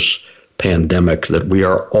coronavirus pandemic that we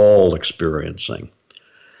are all experiencing.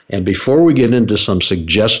 And before we get into some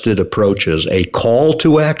suggested approaches, a call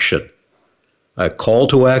to action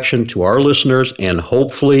to our listeners, and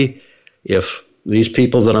hopefully if these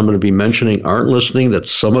people that I'm going to be mentioning aren't listening, that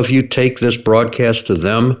some of you take this broadcast to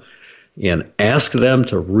them and ask them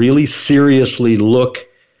to really seriously look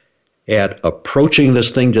at approaching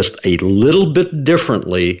this thing just a little bit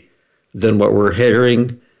differently than what we're hearing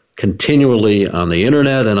continually on the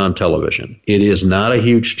internet and on television. It is not a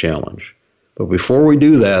huge challenge. But before we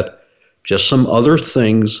do that, just some other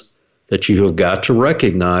things that you have got to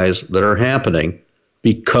recognize that are happening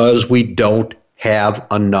because we don't have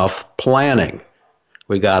enough planning.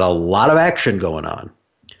 We got a lot of action going on.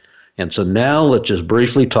 And so now let's just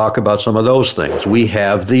briefly talk about some of those things. We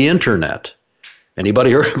have the internet. Anybody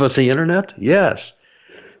heard about the internet? Yes.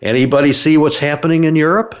 Anybody see what's happening in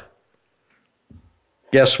Europe?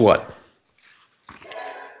 Guess what?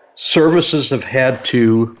 Services have had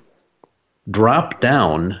to drop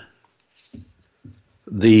down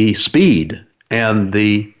the speed and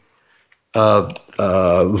the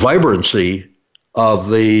vibrancy of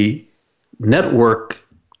the network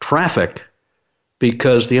traffic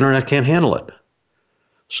because the internet can't handle it.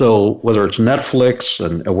 So whether it's Netflix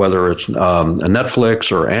and whether it's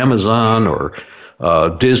Netflix or Amazon or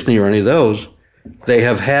Disney or any of those, they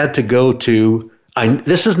have had to go to.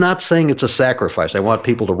 This is not saying it's a sacrifice. I want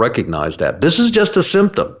people to recognize that. This is just a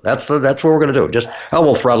symptom. That's what we're going to do.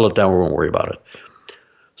 We'll throttle it down. We won't worry about it.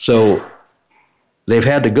 So they've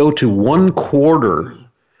had to go to 1/4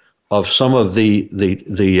 of some of the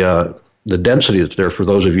density that's there for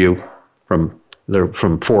those of you from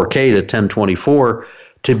 4K to 1024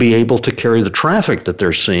 to be able to carry the traffic that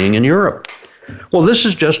they're seeing in Europe. Well, this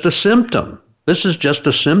is just a symptom.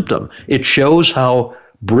 It shows how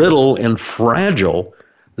brittle and fragile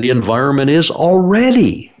the environment is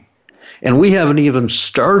already. And we haven't even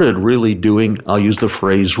started really doing, I'll use the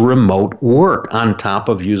phrase, remote work on top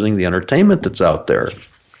of using the entertainment that's out there.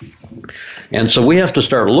 And so we have to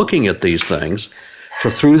start looking at these things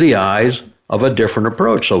through the eyes of a different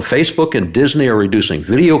approach. So Facebook and Disney are reducing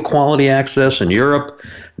video quality access in Europe.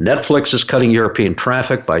 Netflix is cutting European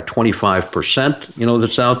traffic by 25%,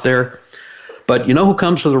 that's out there. But you know who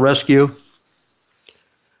comes to the rescue?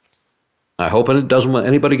 I hope no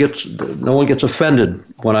one gets offended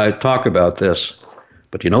when I talk about this.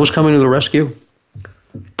 But you know who's coming to the rescue?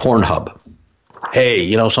 Pornhub.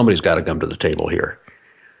 Hey, somebody's got to come to the table here.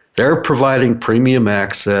 They're providing premium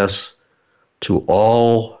access to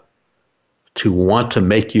all to want to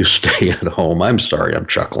make you stay at home. I'm sorry, I'm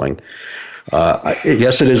chuckling.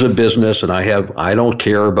 Yes, it is a business, and I don't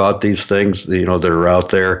care about these things, that are out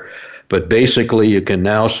there. But basically, you can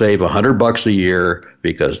now save $100 a year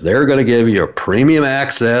because they're going to give you a premium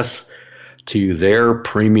access to their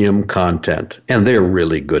premium content. And they're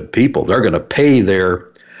really good people. They're going to pay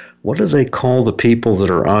what do they call the people that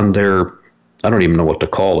are on their, I don't even know what to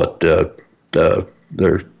call it. They're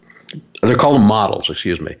called them models,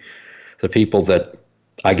 excuse me. The people that,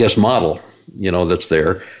 I guess, model, that's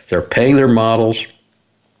there. They're paying their models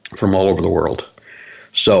from all over the world.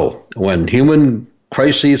 So when human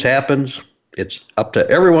crises happens, it's up to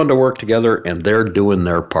everyone to work together, and they're doing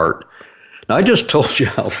their part. Now, I just told you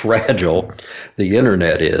how fragile the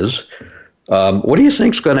internet is. What do you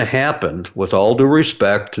think is going to happen, with all due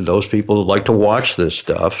respect to those people who like to watch this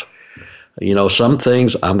stuff? Some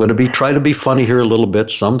things, I'm going to try to be funny here a little bit.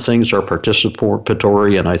 Some things are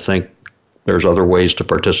participatory, and I think There's other ways to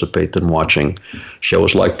participate than watching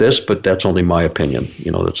shows like this, but that's only my opinion,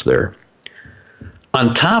 that's there.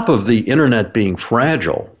 On top of the internet being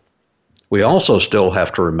fragile, we also still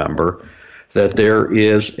have to remember that there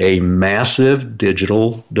is a massive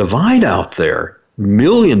digital divide out there.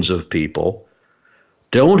 Millions of people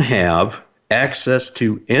don't have access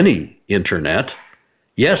to any internet.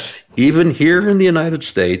 Yes, even here in the United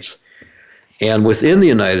States, and within the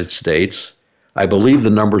United States, I believe the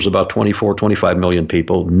number is about 24, 25 million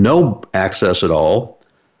people, no access at all,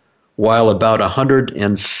 while about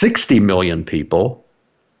 160 million people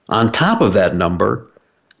on top of that number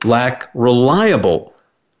lack reliable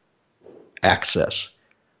access.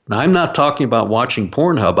 Now, I'm not talking about watching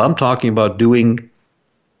Pornhub. I'm talking about doing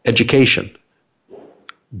education,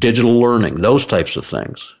 digital learning, those types of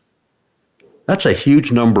things. That's a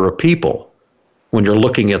huge number of people when you're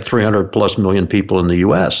looking at 300 plus million people in the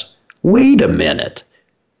U.S. Wait a minute.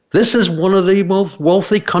 This is one of the most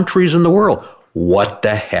wealthy countries in the world. What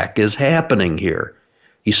the heck is happening here?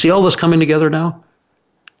 You see all this coming together now?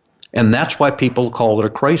 And that's why people call it a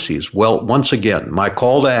crisis. Well, once again, my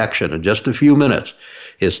call to action in just a few minutes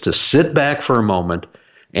is to sit back for a moment,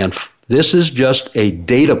 and this is just a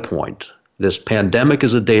data point. This pandemic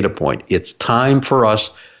is a data point. It's time for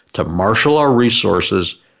us to marshal our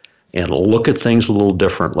resources and look at things a little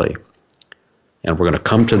differently. And we're going to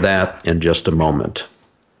come to that in just a moment.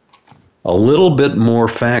 A little bit more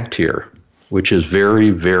fact here, which is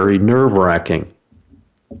very, very nerve-wracking.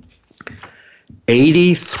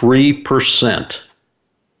 83%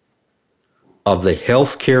 of the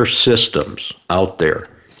healthcare systems out there,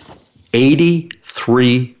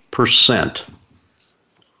 83%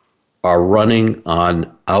 are running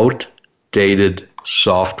on outdated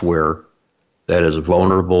software that is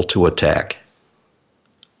vulnerable to attack.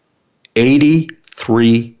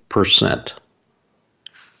 83%.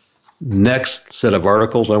 Next set of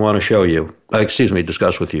articles I want to show you,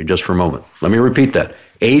 discuss with you just for a moment. Let me repeat that.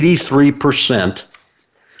 83%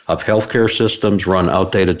 of healthcare systems run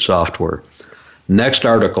outdated software. Next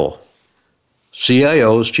article,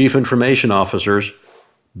 CIOs, chief information officers,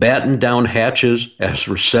 batten down hatches as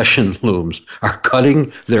recession looms, are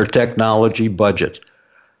cutting their technology budgets.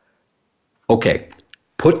 Okay,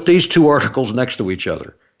 put these two articles next to each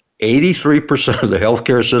other. 83% of the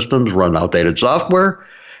healthcare systems run outdated software,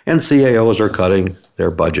 and CIOs are cutting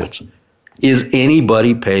their budgets. Is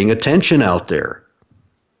anybody paying attention out there?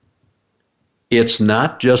 It's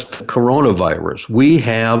not just coronavirus. We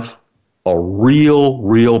have a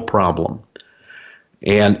real problem.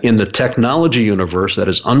 And in the technology universe that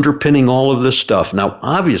is underpinning all of this stuff, now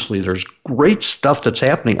obviously there's great stuff that's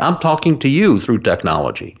happening. I'm talking to you through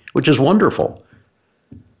technology, which is wonderful.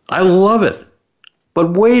 I love it.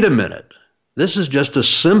 But wait a minute. This is just a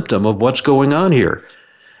symptom of what's going on here.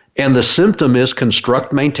 And the symptom is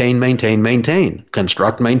construct, maintain, maintain, maintain.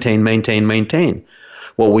 Construct, maintain, maintain, maintain.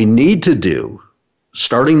 What we need to do,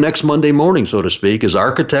 starting next Monday morning, so to speak, is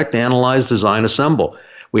architect, analyze, design, assemble.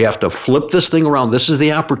 We have to flip this thing around. This is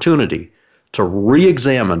the opportunity to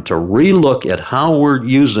re-examine, to re-look at how we're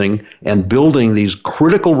using and building these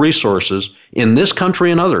critical resources in this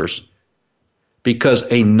country and others, because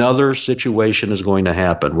another situation is going to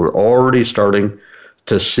happen. We're already starting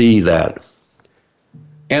to see that.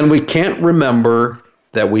 And we can't remember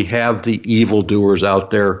that we have the evildoers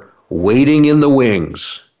out there waiting in the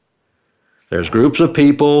wings. There's groups of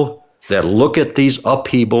people that look at these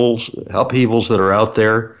upheavals that are out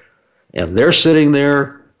there, and they're sitting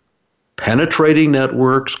there penetrating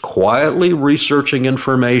networks, quietly researching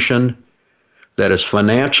information that is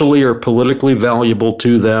financially or politically valuable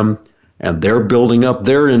to them, and they're building up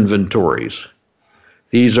their inventories.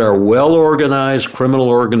 These are well-organized criminal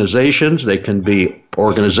organizations. They can be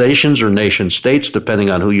organizations or nation states, depending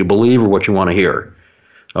on who you believe or what you want to hear.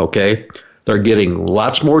 Okay? They're getting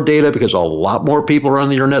lots more data because a lot more people are on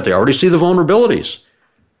the internet. They already see the vulnerabilities.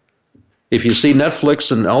 If you see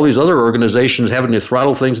Netflix and all these other organizations having to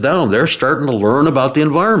throttle things down, they're starting to learn about the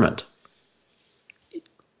environment.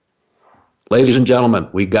 Ladies and gentlemen,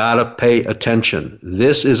 we got to pay attention.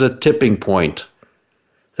 This is a tipping point.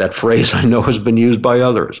 That phrase I know has been used by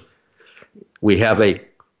others. We have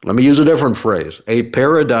let me use a different phrase, a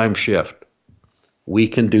paradigm shift. We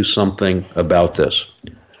can do something about this.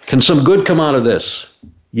 Can some good come out of this?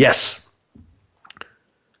 Yes.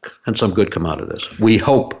 Can some good come out of this? We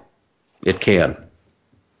hope it can.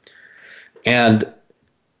 And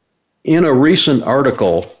in a recent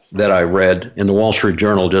article that I read in the Wall Street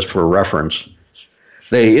Journal, just for reference,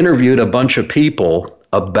 they interviewed a bunch of people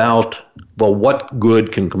about, well, what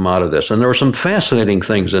good can come out of this? And there were some fascinating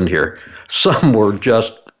things in here. Some were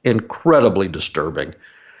just incredibly disturbing.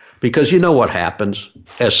 Because you know what happens.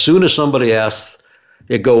 As soon as somebody asks,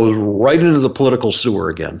 it goes right into the political sewer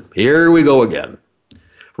again. Here we go again.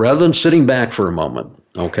 Rather than sitting back for a moment,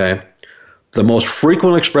 okay? The most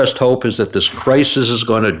frequent expressed hope is that this crisis is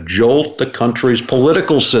going to jolt the country's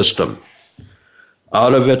political system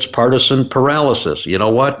out of its partisan paralysis. You know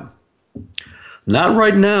what? Not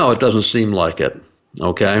right now, it doesn't seem like it,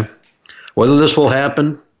 okay? Whether this will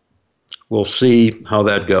happen, we'll see how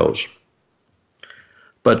that goes.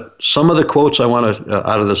 But some of the quotes I want to,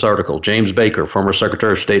 out of this article, James Baker, former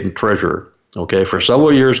Secretary of State and Treasurer, okay, for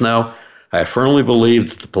several years now, I firmly believe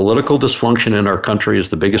that the political dysfunction in our country is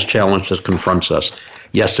the biggest challenge that confronts us.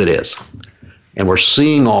 Yes, it is. And we're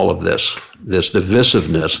seeing all of this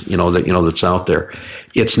divisiveness, that's out there.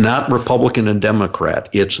 It's not Republican and Democrat.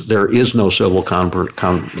 There is no civil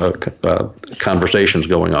conversations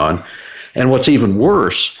going on. And what's even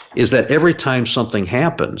worse is that every time something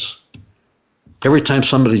happens, every time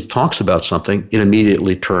somebody talks about something, it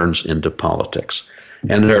immediately turns into politics.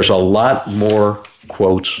 And there's a lot more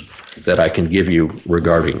quotes that I can give you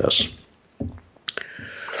regarding this.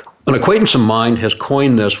 An acquaintance of mine has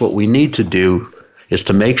coined this. What we need to do is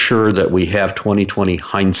to make sure that we have 2020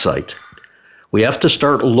 hindsight. We have to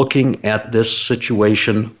start looking at this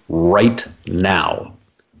situation right now,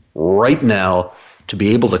 to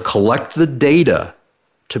be able to collect the data,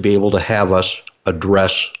 to be able to have us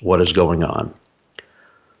address what is going on.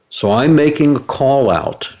 So I'm making a call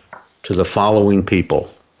out to the following people.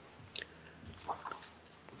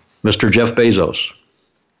 Mr. Jeff Bezos,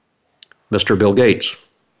 Mr. Bill Gates,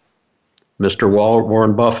 Mr.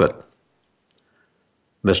 Warren Buffett,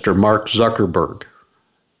 Mr. Mark Zuckerberg,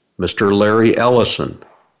 Mr. Larry Ellison,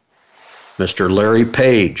 Mr. Larry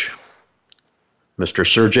Page, Mr.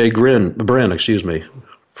 Sergey Brin,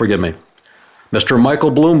 forgive me, Mr.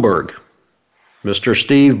 Michael Bloomberg, Mr.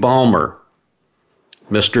 Steve Ballmer,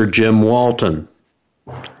 Mr. Jim Walton,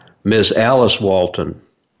 Ms. Alice Walton,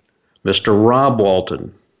 Mr. Rob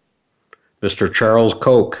Walton, Mr. Charles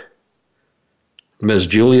Koch, Ms.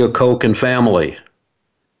 Julia Koch and family,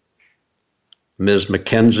 Ms.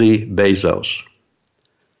 Mackenzie Bezos.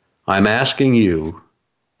 I'm asking you,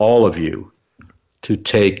 all of you, to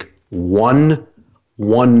take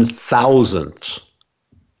 1/1000th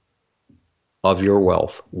of your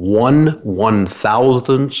wealth,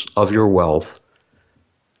 1/1000th of your wealth,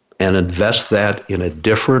 and invest that in a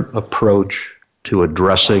different approach to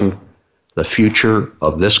addressing the future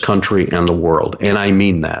of this country and the world. And I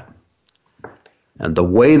mean that. And the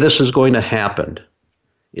way this is going to happen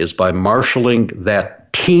is by marshaling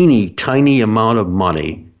that teeny tiny amount of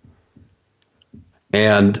money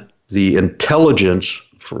and the intelligence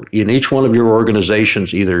in each one of your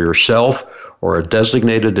organizations, either yourself or a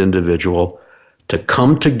designated individual, to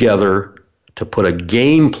come together, to put a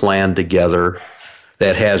game plan together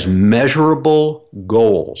that has measurable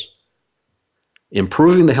goals.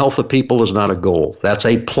 Improving the health of people is not a goal. That's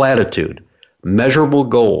a platitude. Measurable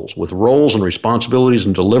goals with roles and responsibilities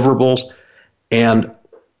and deliverables, and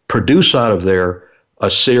produce out of there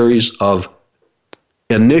a series of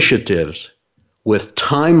initiatives with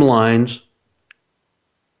timelines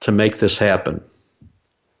to make this happen.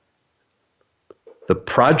 The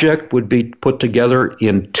project would be put together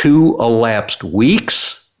in 2 elapsed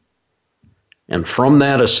weeks, and from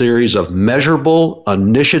that a series of measurable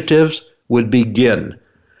initiatives would begin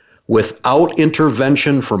without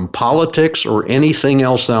intervention from politics or anything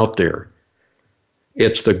else out there.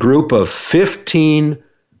 It's the group of 15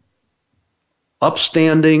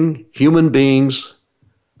 upstanding human beings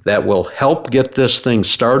that will help get this thing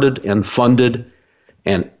started and funded,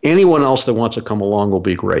 and anyone else that wants to come along will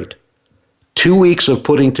be great. 2 weeks of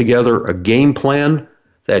putting together a game plan.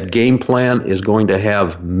 That game plan is going to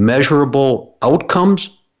have measurable outcomes,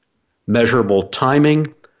 measurable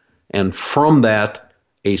timing, and from that,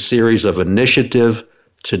 a series of initiatives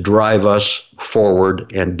to drive us forward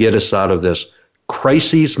and get us out of this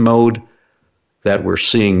crisis mode that we're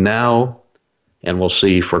seeing now and will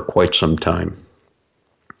see for quite some time.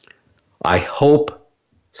 I hope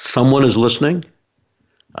someone is listening.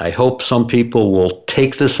 I hope some people will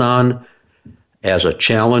take this on as a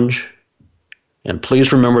challenge. And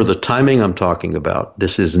please remember the timing I'm talking about.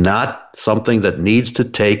 This is not something that needs to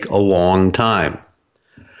take a long time.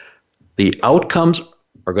 The outcomes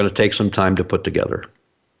are going to take some time to put together.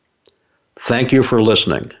 Thank you for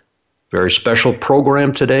listening. Very special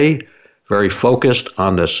program today, very focused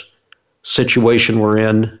on this situation we're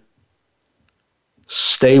in.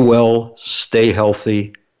 Stay well, stay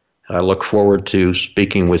healthy. I look forward to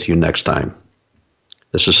speaking with you next time.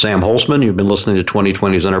 This is Sam Holzman. You've been listening to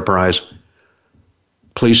 2020's Enterprise.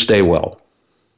 Please stay well.